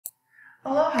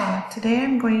Aloha! Today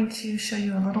I'm going to show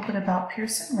you a little bit about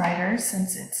Pearson Writer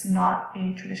since it's not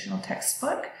a traditional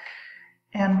textbook.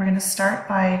 And we're going to start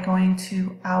by going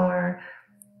to our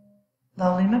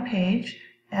Laulima page.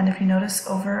 And if you notice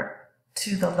over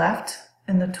to the left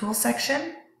in the tool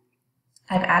section,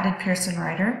 I've added Pearson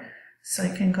Writer. So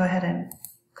you can go ahead and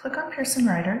click on Pearson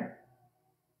Writer.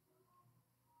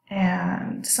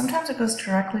 And sometimes it goes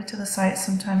directly to the site.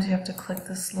 Sometimes you have to click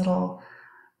this little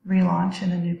relaunch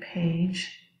in a new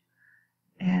page.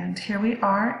 And here we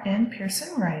are in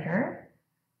Pearson Writer.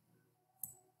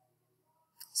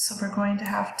 So we're going to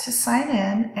have to sign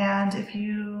in, and if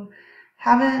you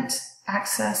haven't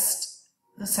accessed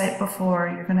the site before,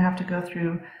 you're going to have to go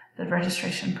through the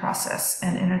registration process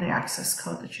and enter the access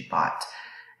code that you bought.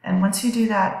 And once you do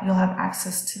that, you'll have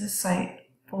access to the site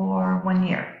for 1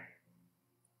 year.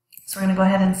 So we're going to go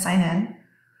ahead and sign in.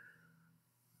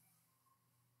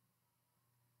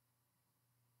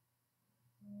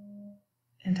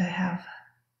 And I have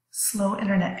slow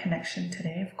internet connection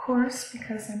today, of course,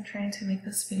 because I'm trying to make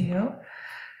this video.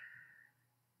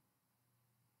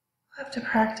 I have to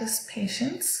practice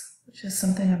patience, which is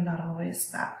something I'm not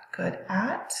always that good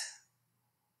at.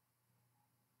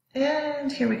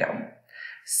 And here we go.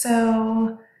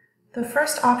 So the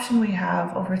first option we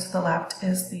have over to the left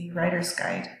is the Writer's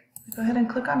Guide. Go ahead and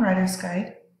click on Writer's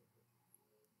Guide.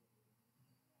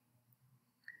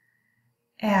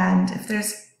 And if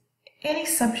there's any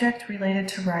subject related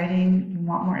to writing you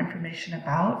want more information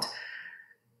about,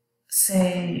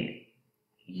 say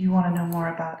you want to know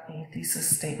more about a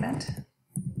thesis statement,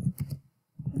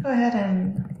 go ahead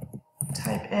and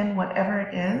type in whatever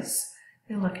it is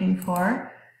you're looking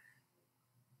for,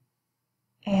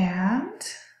 and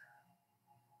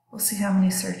we'll see how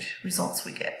many search results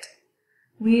we get.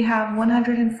 We have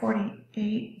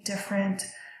 148 different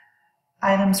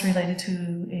items related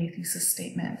to a thesis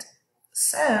statement.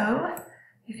 So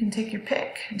you can take your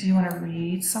pick. Do you want to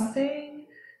read something?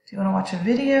 Do you want to watch a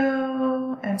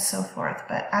video? And so forth.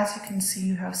 But as you can see,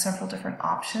 you have several different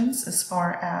options as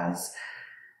far as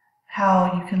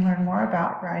how you can learn more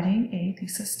about writing a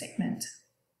thesis statement.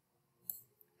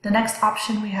 The next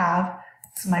option we have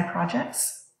is My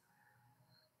Projects.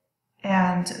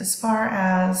 And as far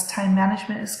as time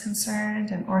management is concerned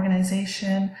and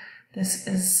organization, this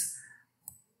is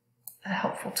a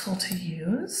helpful tool to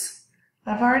use.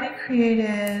 I've already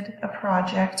created a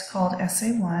project called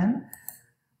Essay 1,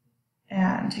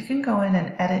 and you can go in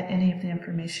and edit any of the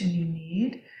information you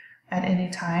need at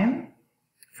any time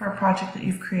for a project that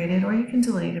you've created, or you can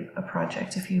delete a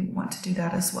project if you want to do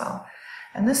that as well.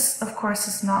 And this, of course,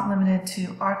 is not limited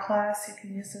to our class. You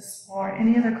can use this for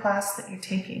any other class that you're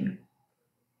taking.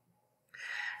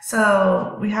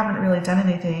 So we haven't really done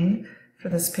anything for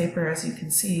this paper. As you can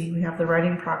see, we have the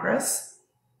writing progress.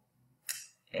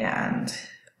 And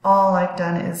all I've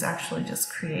done is actually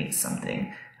just create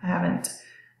something. I haven't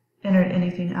entered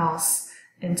anything else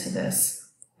into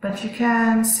this. But you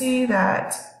can see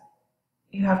that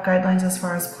you have guidelines as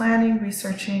far as planning,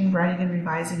 researching, writing and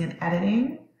revising and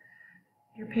editing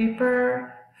your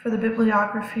paper. For the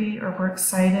bibliography or works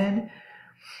cited,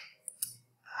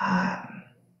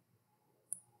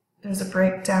 there's a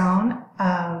breakdown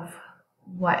of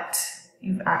what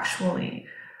you've actually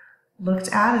looked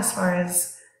at as far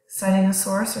as citing a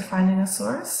source or finding a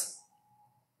source.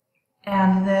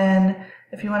 And then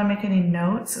if you want to make any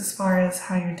notes as far as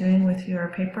how you're doing with your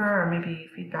paper, or maybe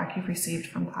feedback you've received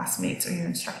from classmates or your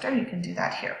instructor, you can do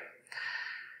that here.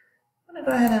 I'm going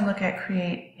to go ahead and look at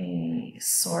create a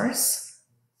source.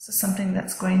 This is something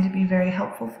that's going to be very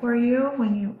helpful for you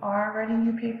when you are writing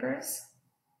your papers.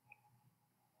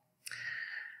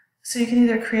 So you can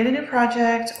either create a new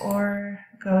project or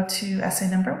go to essay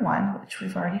number 1, which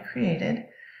we've already created.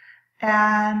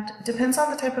 And it depends on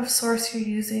the type of source you're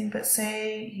using, but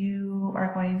say you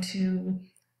are going to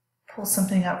pull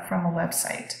something up from a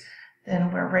website.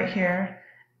 Then we're right here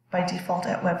by default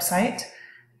at website.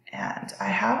 And I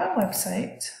have a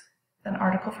website, an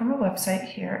article from a website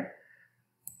here.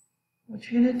 What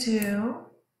you're going to do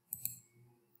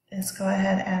is go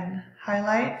ahead and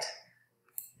highlight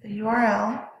the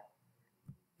URL,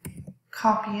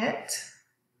 copy it,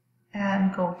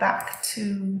 and go back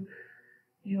to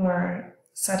your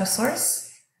site of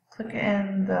source, click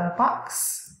in the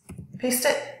box, paste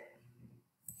it,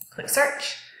 click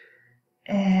search,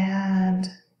 and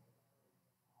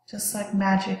just like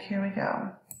magic, here we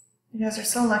go. You guys are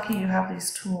so lucky you have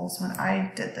these tools. When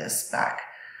I did this back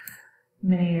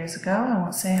many years ago, I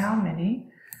won't say how many,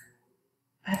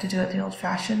 I had to do it the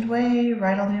old-fashioned way,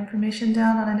 write all the information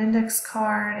down on an index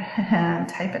card and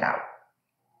type it out.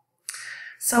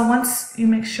 So once you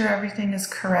make sure everything is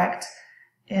correct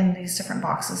in these different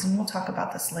boxes, and we'll talk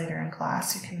about this later in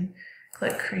class. You can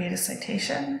click Create a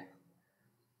Citation,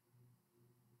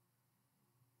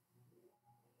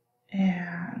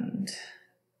 and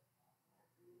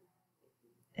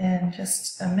in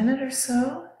just a minute or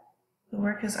so, the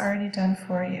work is already done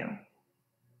for you.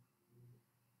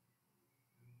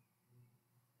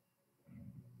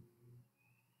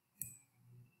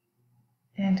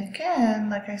 And again,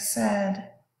 like I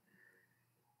said,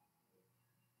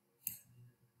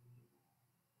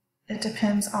 it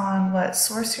depends on what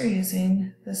source you're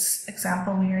using. This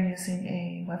example, we are using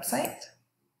a website.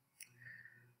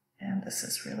 And this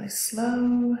is really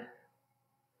slow.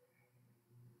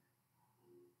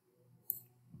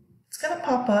 It's going to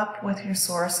pop up with your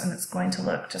source, and it's going to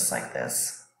look just like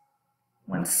this.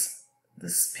 Once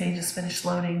this page is finished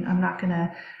loading, I'm not going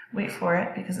to wait for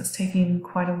it because it's taking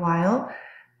quite a while.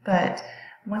 But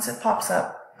once it pops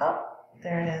up, oh,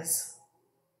 there it is.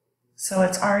 So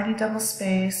it's already double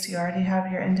spaced, you already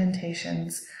have your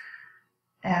indentations,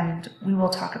 and we will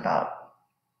talk about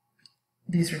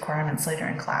these requirements later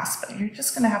in class, but you're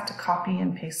just going to have to copy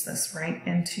and paste this right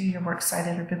into your works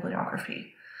cited or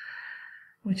bibliography,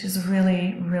 which is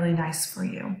really, really nice for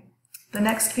you. The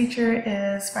next feature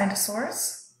is Find a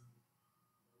Source.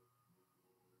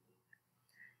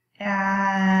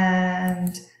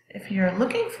 And if you're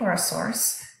looking for a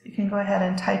source, you can go ahead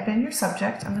and type in your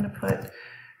subject. I'm going to put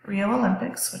Rio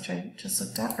Olympics, which I just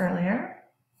looked at earlier.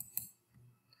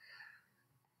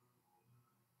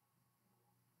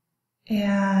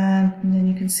 And then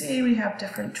you can see we have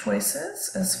different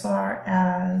choices as far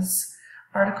as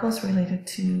articles related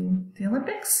to the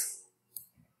Olympics.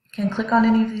 You can click on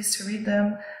any of these to read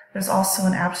them. There's also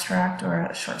an abstract or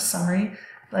a short summary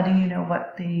letting you know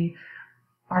what the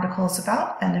article is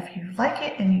about, and if you like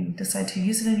it and you decide to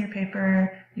use it in your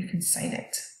paper, you can cite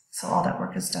it. So all that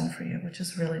work is done for you, which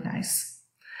is really nice.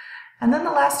 And then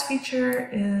the last feature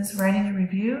is writing a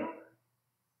review.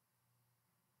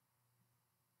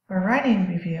 For writing a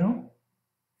review,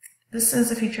 this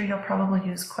is a feature you'll probably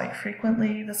use quite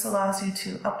frequently. This allows you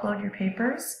to upload your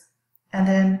papers and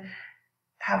then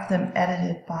have them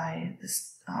edited by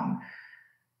this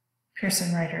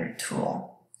Pearson Writer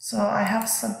tool. So I have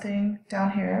something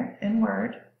down here in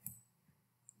Word.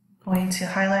 I'm going to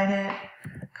highlight it,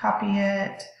 copy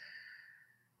it,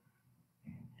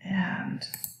 and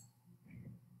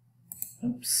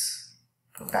oops,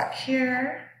 go back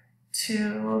here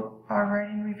to our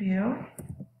writing review,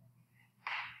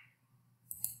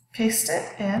 paste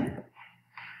it in,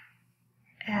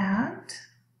 and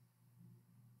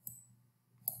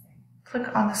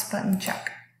click on this button,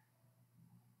 check.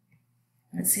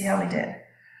 Let's see how we did.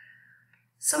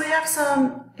 So we have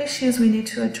some issues we need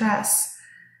to address.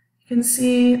 You can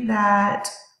see that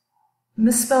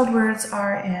misspelled words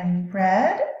are in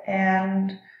red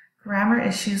and grammar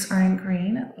issues are in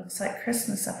green. It looks like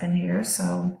Christmas up in here,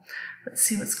 so let's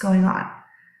see what's going on.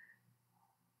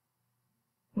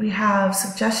 We have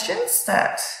suggestions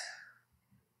that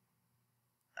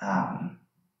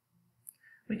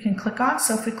we can click on.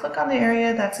 So if we click on the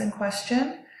area that's in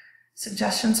question,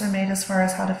 suggestions are made as far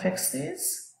as how to fix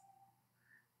these.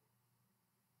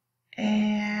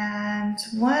 And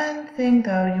one thing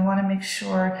though, you want to make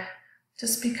sure,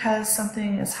 just because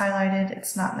something is highlighted,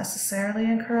 it's not necessarily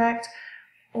incorrect,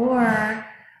 or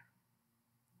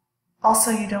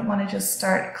also you don't want to just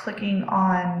start clicking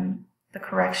on the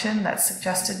correction that's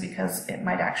suggested because it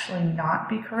might actually not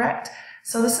be correct.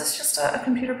 So this is just a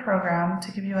computer program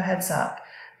to give you a heads up,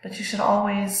 but you should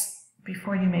always,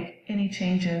 before you make any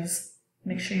changes,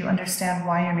 make sure you understand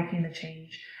why you're making the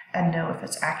change and know if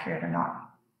it's accurate or not.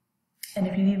 And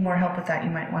if you need more help with that, you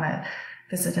might want to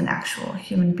visit an actual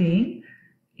human being.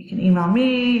 You can email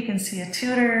me, you can see a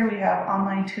tutor, we have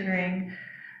online tutoring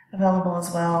available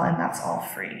as well, and that's all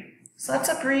free. So that's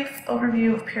a brief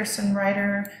overview of Pearson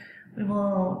Writer. We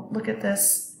will look at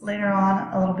this later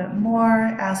on a little bit more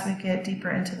as we get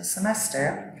deeper into the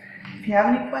semester. If you have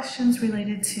any questions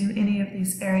related to any of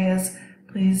these areas,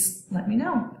 please let me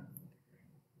know.